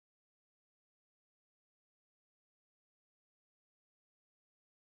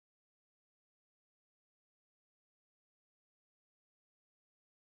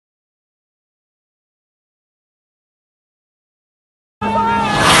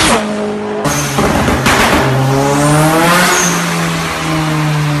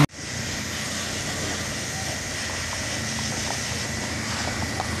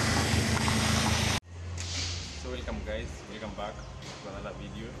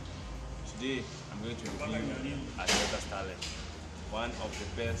Today I'm going to review a Toyota Starlet, one of the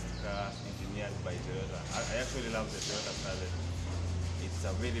best cars engineered by Toyota. I actually love the Toyota Starlet. It's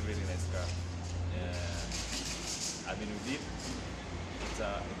a very nice car. I've been with it. It's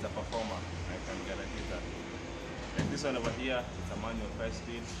a performer, I can guarantee that. Like this one over here, it's a manual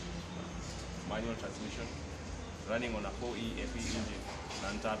 5-speed, manual transmission, running on a 4E FE engine,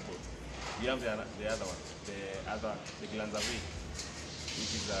 non-turbo. We have the other one, the Glanzavi,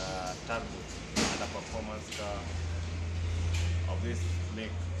 which is a turbo and a performance car of this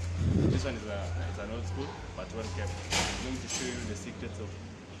make. This one is an old school but well kept. I'm going to show you the secrets of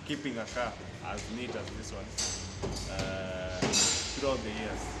keeping a car as neat as this one throughout the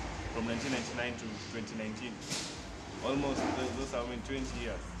years, from 1999 to 2019. Almost those are 20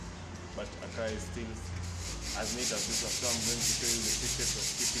 years, but a car is still as neat as this one. So I'm going to show you the secrets of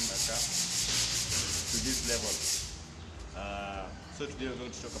keeping a car to this level. So today we're going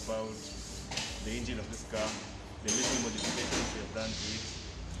to talk about the engine of this car, the little modifications we have done to it,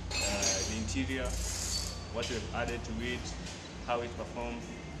 the interior, what we have added to it, how it performs,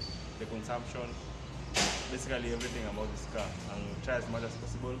 the consumption, basically everything about this car, and we'll try as much as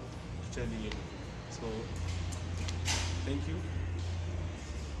possible to tell you everything. So thank you,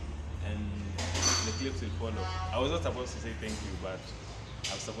 and the clips will follow. I was not supposed to say thank you, but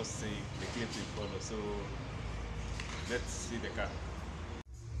I was supposed to say the clips will follow. So let's see the car.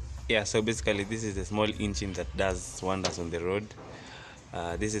 Yeah, so basically this is a small engine that does wonders on the road.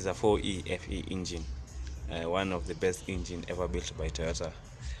 This is a 4E FE engine, one of the best engine ever built by Toyota.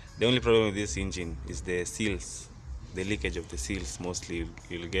 The only problem with this engine is the seals, the leakage of the seals. Mostly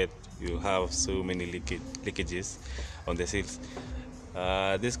you'll have so many leakages on the seals.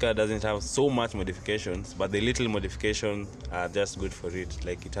 This car doesn't have so much modifications, but the little modifications are just good for it.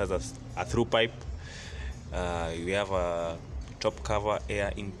 Like it has a through pipe. We have a top cover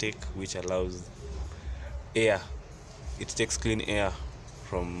air intake, which allows air. It takes clean air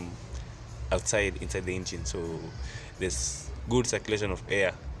from outside inside the engine, so there's good circulation of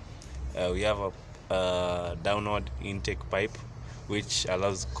air. We have a downward intake pipe, which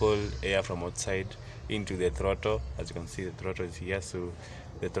allows cold air from outside into the throttle. As you can see, the throttle is here, so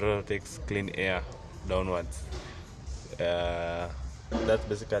the throttle takes clean air downwards. That's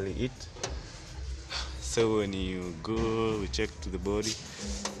basically it. So when you we check to the body,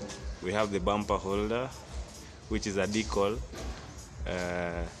 we have the bumper holder, which is a decal,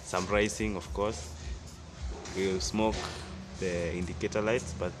 some rising, of course. We will smoke the indicator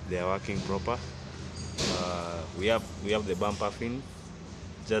lights, but they are working proper. We have the bumper fin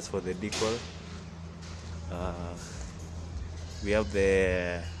just for the decal. We have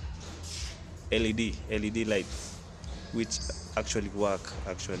the LED lights, which actually work.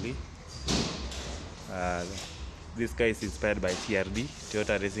 This car is inspired by TRD,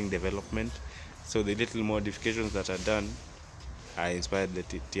 Toyota Racing Development. So the little modifications that are done are inspired by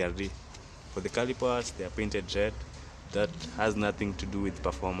TRD. For the calipers, they are painted red. That has nothing to do with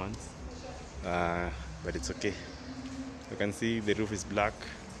performance, but it's okay. You can see the roof is black,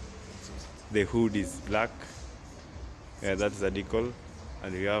 the hood is black. Yeah, that's the decal,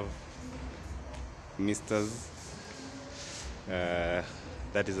 and we have misters. That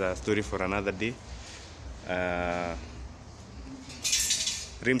is a story for another day.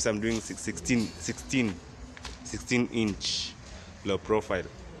 Rims, I'm doing 16 inch low profile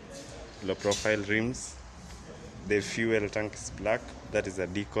rims. The fuel tank is black. That is a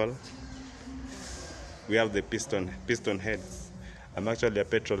decal. We have the piston heads. I'm actually a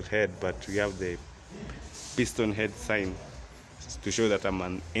petrol head, but we have the piston head sign to show that I'm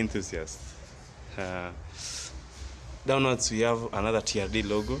an enthusiast. Downwards we have another TRD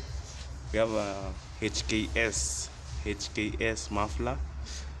logo. We have a HKS muffler,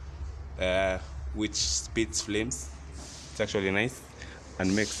 which spits flames. It's actually nice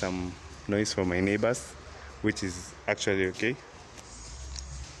and makes some noise for my neighbors, which is actually okay.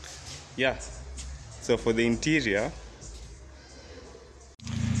 Yeah, so for the interior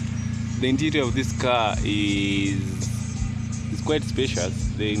of this car is quite spacious.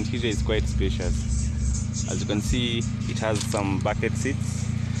 The interior is quite spacious. As you can see, it has some bucket seats.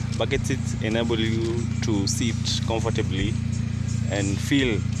 Bucket seats enable you to sit comfortably and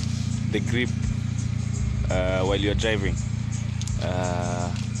feel the grip while you're driving.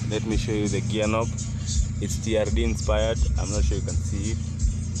 Let me show you the gear knob. It's TRD inspired. I'm not sure you can see it.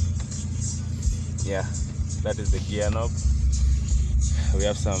 Yeah, that is the gear knob. We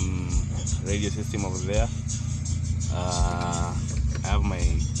have some radio system over there. I have my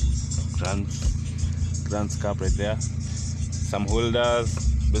grand's cap right there. Some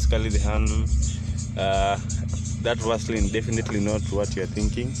holders, basically the handle. That Vaseline, definitely not what you're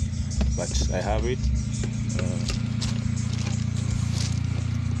thinking. but I have it.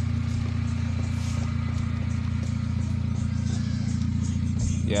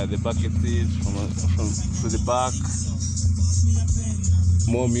 Yeah, the bucket seat from to the back.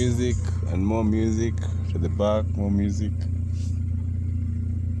 More music and more music to the back. More music.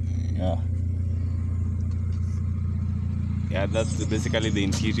 Yeah. Yeah, that's basically the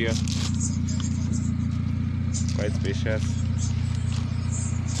interior. Quite spacious.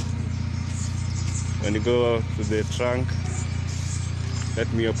 When you go to the trunk,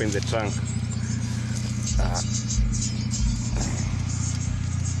 let me open the trunk.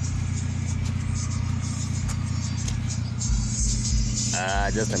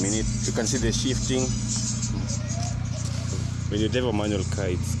 Just a minute. You can see the shifting. When you drive a manual car,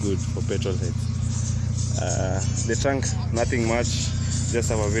 it's good for petrol heads. The trunk, nothing much.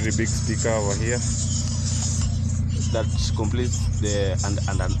 Just have a very big speaker over here that completes and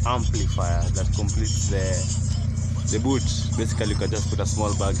an amplifier that completes the boot. Basically, you can just put a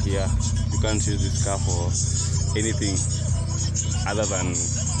small bag here. You can't use this car for anything other than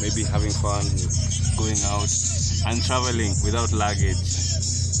maybe having fun, going out and traveling without luggage.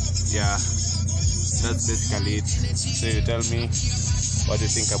 Yeah, that's basically it. So you tell me what you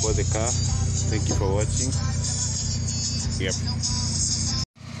think about the car. Thank you for watching. Yep.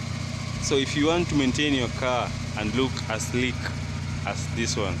 So if you want to maintain your car and look as sleek as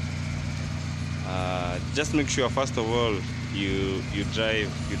this one, just make sure first of all you drive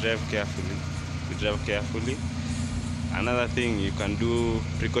carefully. Another thing, you can do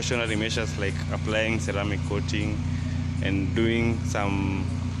precautionary measures like applying ceramic coating and doing some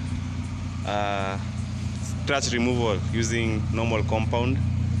scratch removal using normal compound.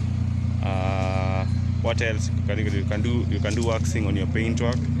 What else you can do? You can do waxing on your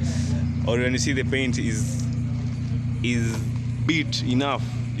paintwork, or when you see the paint is beat enough,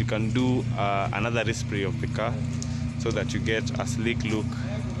 you can do another respray of the car so that you get a sleek look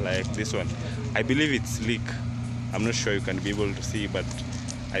like this one. I believe it's sleek. I'm not sure you can be able to see, but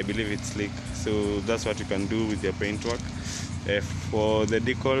I believe it's sleek. So that's what you can do with your paintwork. For the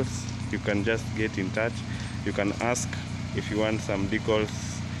decals, you can just get in touch. You can ask if you want some decals,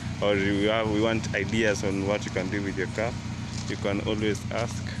 or we want ideas on what you can do with your car. You can always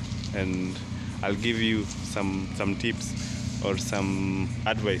ask, and I'll give you some tips or some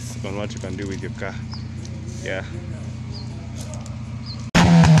advice on what you can do with your car. Yeah.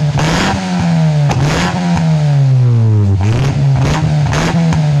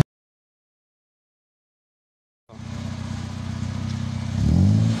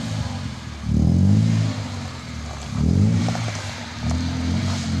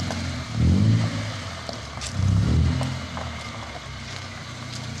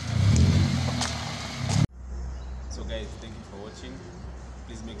 So guys, thank you for watching.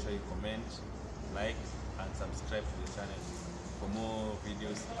 Please make sure you comment, like and subscribe to the channel for more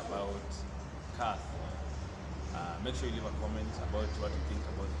videos about cars. Make sure you leave a comment about what you think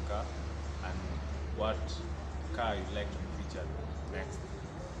about the car and what car you'd like to be featured next.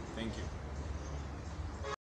 Thank you.